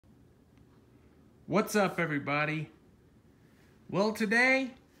What's up, everybody? Well,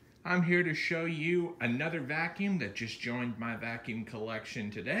 today I'm here to show you another vacuum that just joined my vacuum collection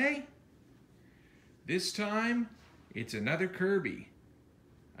today. This time it's another Kirby,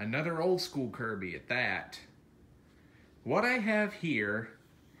 another old school Kirby at that. What I have here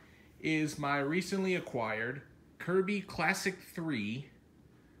is my recently acquired Kirby Classic 3.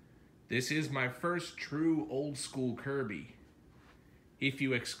 This is my first true old school Kirby, if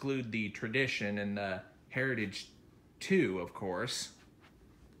you exclude the Tradition and the Heritage 2, of course.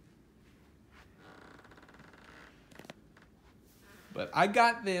 But I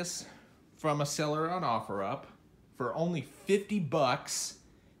got this from a seller on OfferUp for only 50 bucks,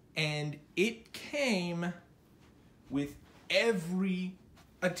 and it came with every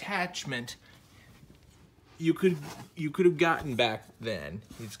attachment you could have gotten back then.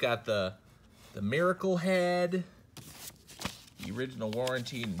 It's got the Miracle Head, the original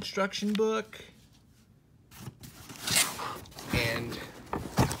warranty and instruction book, and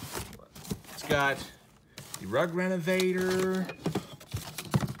it's got the rug renovator,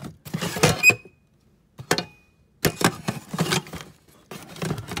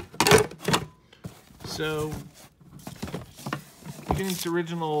 so even its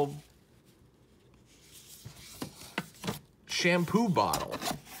original shampoo bottle,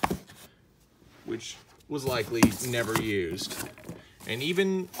 which was likely never used, and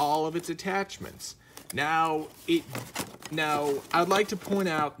even all of its attachments. Now I'd like to point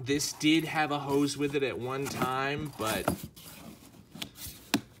out this did have a hose with it at one time, but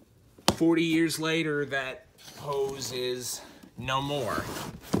 40 years later that hose is no more.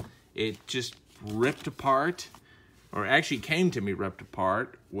 It just ripped apart, or actually came to me ripped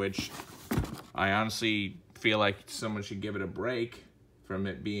apart, which I honestly feel like someone should give it a break from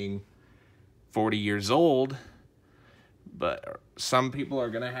it being 40 years old. But some people are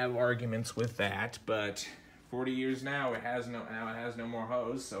gonna have arguments with that, but 40 years now, it has no more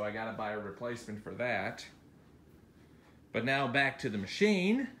hose, so I gotta buy a replacement for that. But now back to the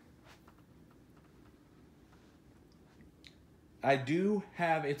machine. I do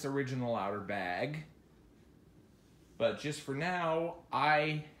have its original outer bag, but just for now,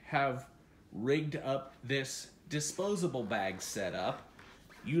 I have rigged up this disposable bag setup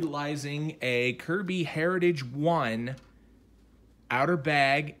utilizing a Kirby Heritage 1 outer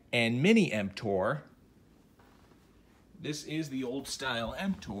bag and mini emptor. This is the old style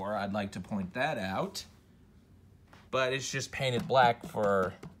emptor, I'd like to point that out, but it's just painted black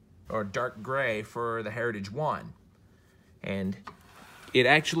or dark gray for the Heritage 1. And it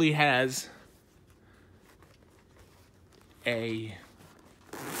actually has a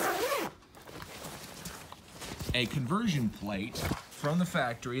conversion plate from the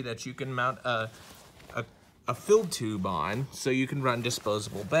factory that you can mount a fill tube on, so you can run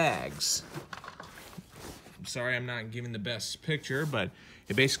disposable bags. I'm sorry I'm not giving the best picture, but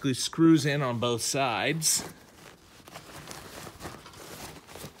it basically screws in on both sides.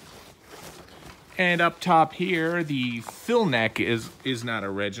 And up top here, the fill neck is not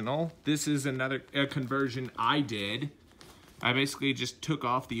original. This is a conversion I did. I basically just took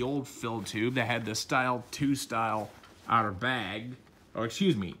off the old fill tube that had the Style 2 style outer bag, or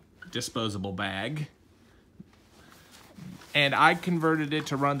excuse me, disposable bag. And I converted it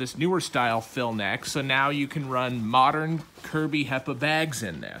to run this newer style fill neck, so now you can run modern Kirby HEPA bags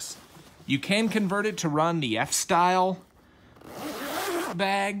in this. You can convert it to run the F-style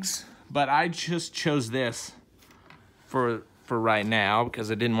bags, but I just chose this for right now because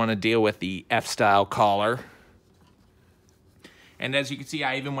I didn't want to deal with the F-style collar. And as you can see,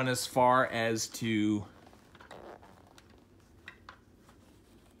 I even went as far as to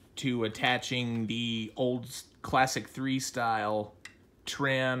attaching the old Classic 3 style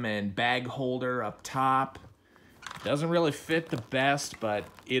trim and bag holder up top. Doesn't really fit the best, but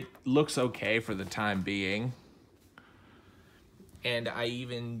it looks okay for the time being. And I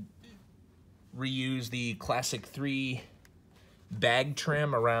even reused the Classic 3 bag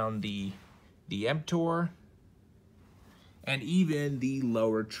trim around the emptor. And even the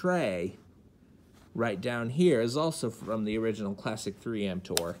lower tray right down here is also from the original Classic 3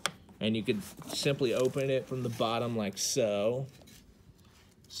 emptor. And you could simply open it from the bottom like so.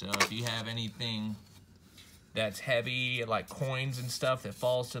 So if you have anything that's heavy, like coins and stuff that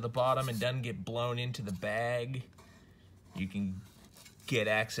falls to the bottom and doesn't get blown into the bag, you can get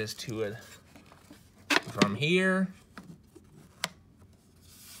access to it from here.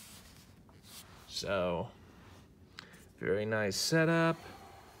 So, very nice setup.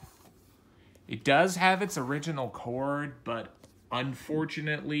 It does have its original cord, but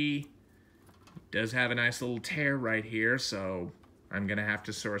unfortunately, it does have a nice little tear right here, so I'm going to have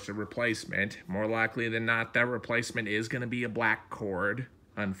to source a replacement. More likely than not, that replacement is going to be a black cord,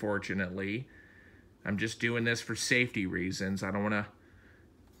 unfortunately. I'm just doing this for safety reasons. I don't want to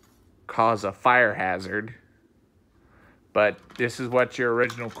cause a fire hazard. But this is what your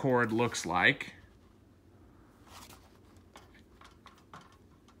original cord looks like.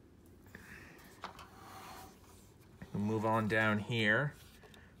 We'll move on down here.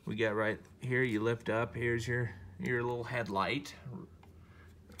 We get right here, you lift up, here's your little headlight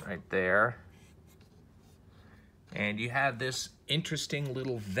right there. And you have this interesting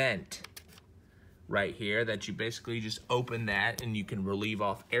little vent right here that you basically just open that and you can relieve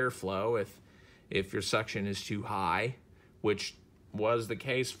off airflow if your suction is too high, which was the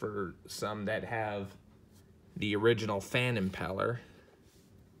case for some that have the original fan impeller,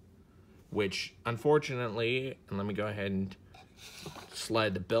 which unfortunately, and let me go ahead and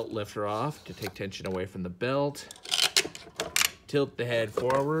slide the belt lifter off to take tension away from the belt. Tilt the head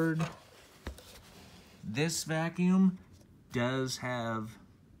forward. This vacuum does have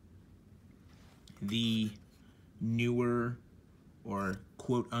the newer, or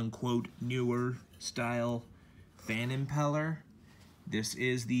quote-unquote newer style fan impeller. This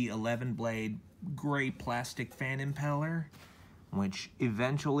is the 11-blade gray plastic fan impeller, which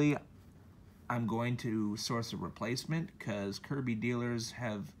eventually I'm going to source a replacement because Kirby dealers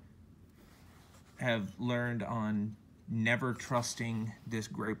have learned on never trusting this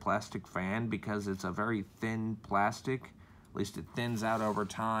gray plastic fan because it's a very thin plastic. At least it thins out over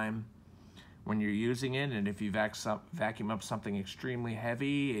time when you're using it, and if you vacuum up something extremely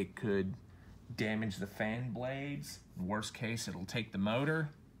heavy, it could damage the fan blades. Worst case, it'll take the motor,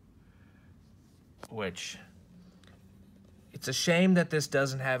 which it's a shame that this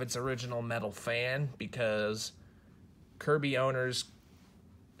doesn't have its original metal fan, because Kirby owners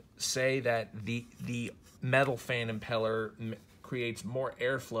say that the metal fan impeller creates more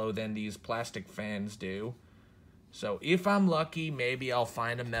airflow than these plastic fans do. So if I'm lucky, maybe I'll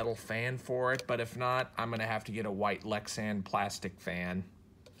find a metal fan for it, but if not, I'm gonna have to get a white Lexan plastic fan,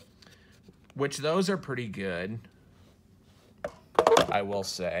 which those are pretty good, I will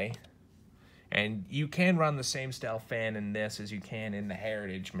say. And you can run the same style fan in this as you can in the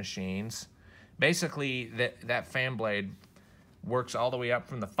Heritage machines. Basically, that fan blade works all the way up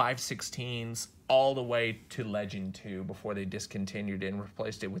from the 5/16s all the way to Legend 2 before they discontinued it and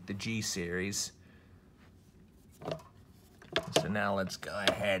replaced it with the G series. So now let's go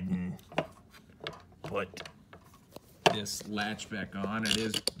ahead and put this latch back on. It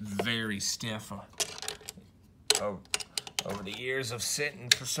is very stiff over the years of sitting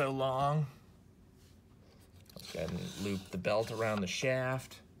for so long. Let's go ahead and loop the belt around the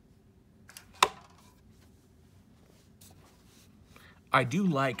shaft. I do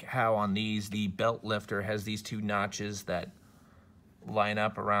like how on these, the belt lifter has these two notches that line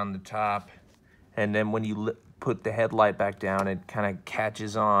up around the top. And then when you put the headlight back down, it kind of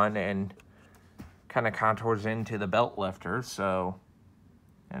catches on and kind of contours into the belt lifter. So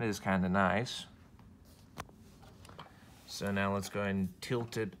that is kind of nice. So now let's go ahead and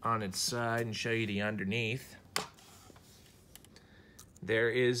tilt it on its side and show you the underneath. There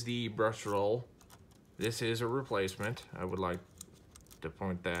is the brush roll. This is a replacement. I would like to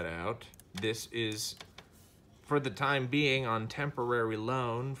point that out. This is, for the time being, on temporary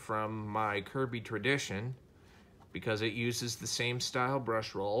loan from my Kirby tradition because it uses the same style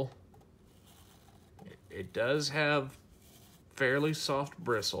brush roll. It does have fairly soft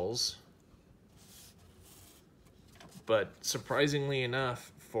bristles, but surprisingly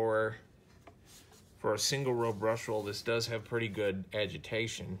enough, for a single row brush roll, this does have pretty good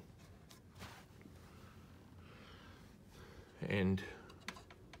agitation. And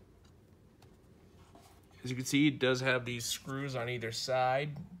as you can see, it does have these screws on either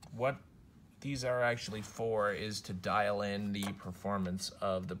side. What these are actually for is to dial in the performance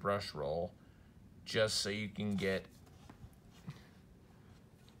of the brush roll, just so you can get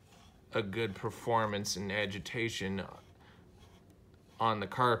a good performance and agitation on the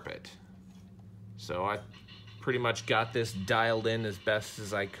carpet. So I pretty much got this dialed in as best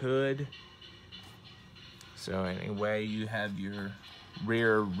as I could. So anyway, you have your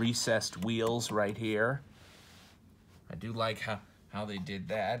rear recessed wheels right here. I do like how they did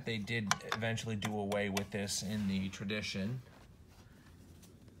that. They did eventually do away with this in the tradition.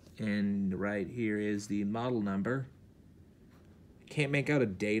 And right here is the model number. Can't make out a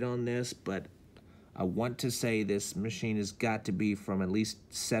date on this, but I want to say this machine has got to be from at least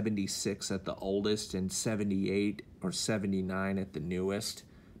 76 at the oldest and 78 or 79 at the newest.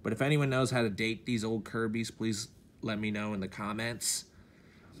 But if anyone knows how to date these old Kirbys, please let me know in the comments.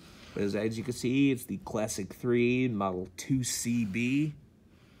 But as you can see, it's the Classic 3 Model 2CB.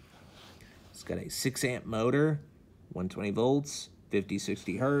 It's got a 6-amp motor, 120 volts,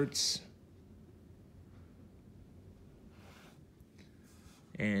 50-60 hertz.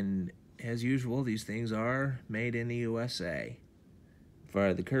 And as usual, these things are made in the USA.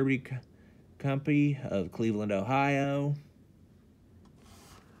 For the Kirby Company of Cleveland, Ohio,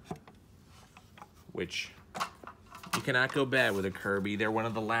 which you cannot go bad with a Kirby. They're one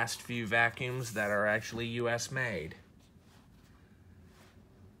of the last few vacuums that are actually US made.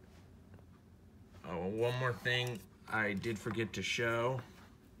 Oh, one more thing I did forget to show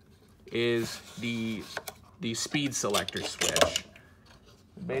is the speed selector switch.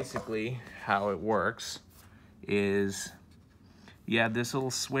 Basically, how it works is you have this little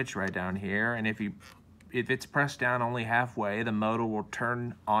switch right down here, and if it's pressed down only halfway, the motor will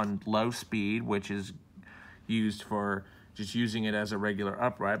turn on low speed, which is used for just using it as a regular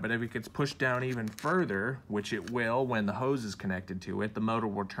upright. But if it gets pushed down even further, which it will when the hose is connected to it, the motor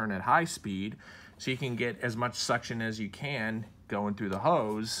will turn at high speed, so you can get as much suction as you can going through the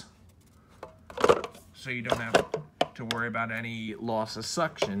hose, so you don't have to worry about any loss of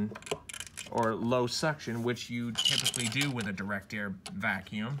suction or low suction, which you typically do with a direct air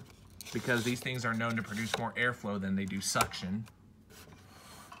vacuum, because these things are known to produce more airflow than they do suction.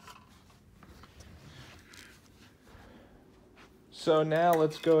 So now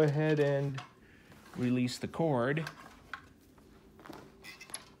let's go ahead and release the cord.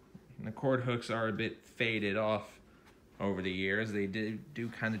 And the cord hooks are a bit faded off over the years. They do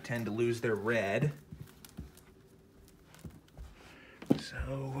kind of tend to lose their red.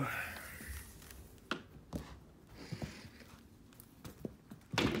 So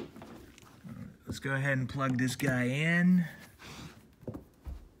let's go ahead and plug this guy in.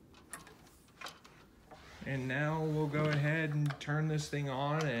 And now we'll go ahead and turn this thing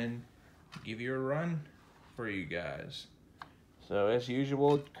on and give you a run for you guys. So as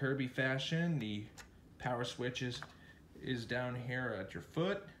usual, Kirby fashion, the power switch is down here at your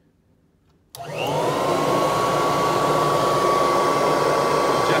foot. Adjust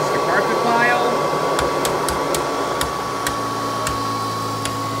the carpet pile.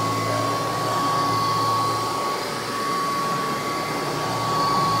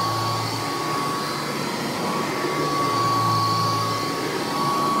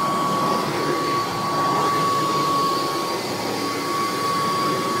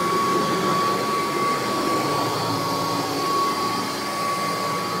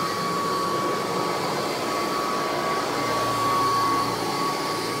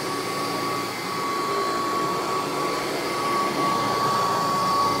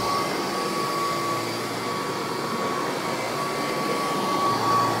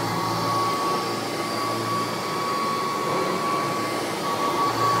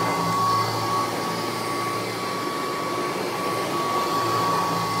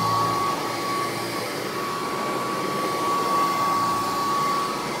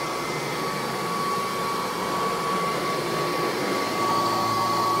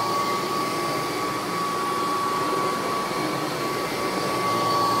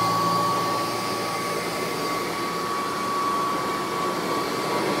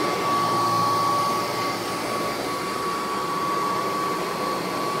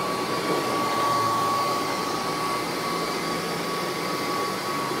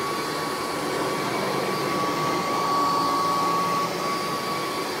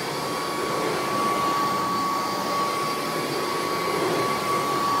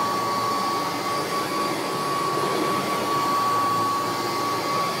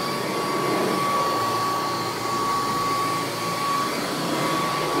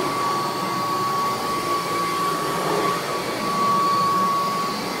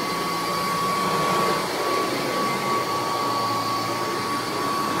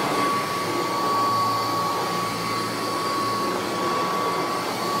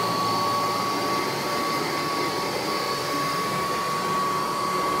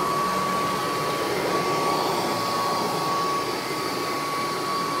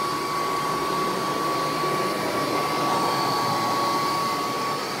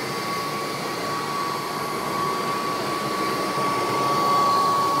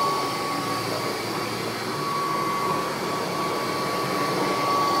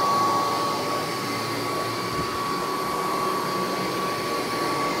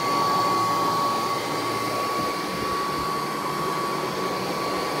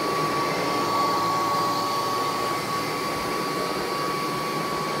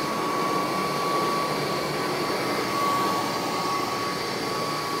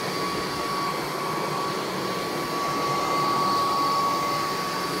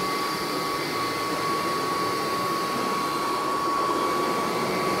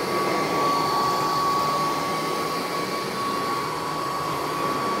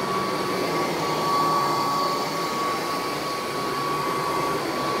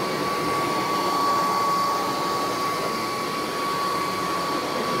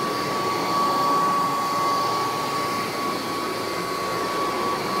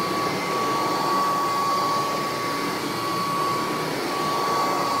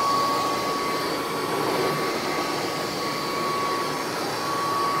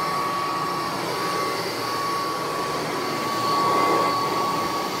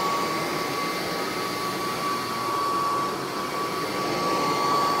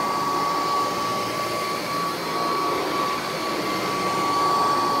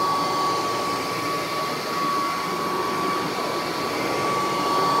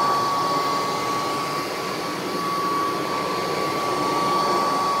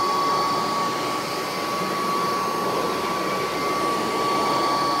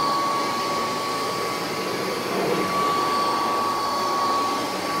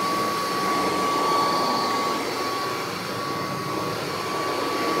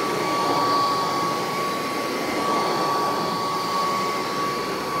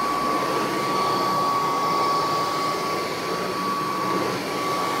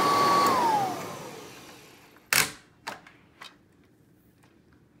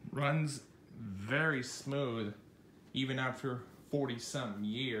 very smooth, even after 40-something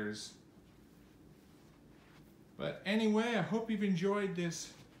years. But anyway, I hope you've enjoyed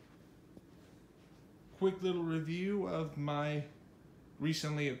this quick little review of my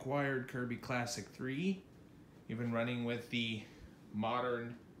recently acquired Kirby Classic 3. Even running with the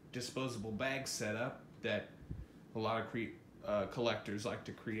modern disposable bag setup that a lot of collectors like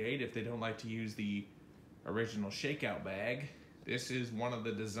to create if they don't like to use the original shakeout bag. This is one of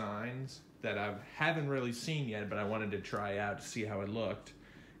the designs that I haven't really seen yet, but I wanted to try out to see how it looked,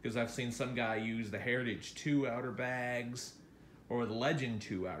 because I've seen some guy use the Heritage 2 outer bags or the Legend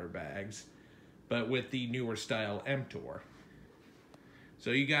 2 outer bags, but with the newer style Emptor.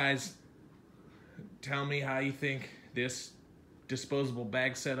 So you guys tell me how you think this disposable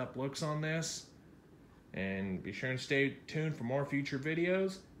bag setup looks on this, and be sure and stay tuned for more future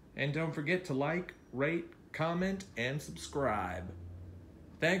videos, and don't forget to like, rate, comment, and subscribe.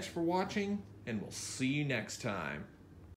 Thanks for watching, and we'll see you next time.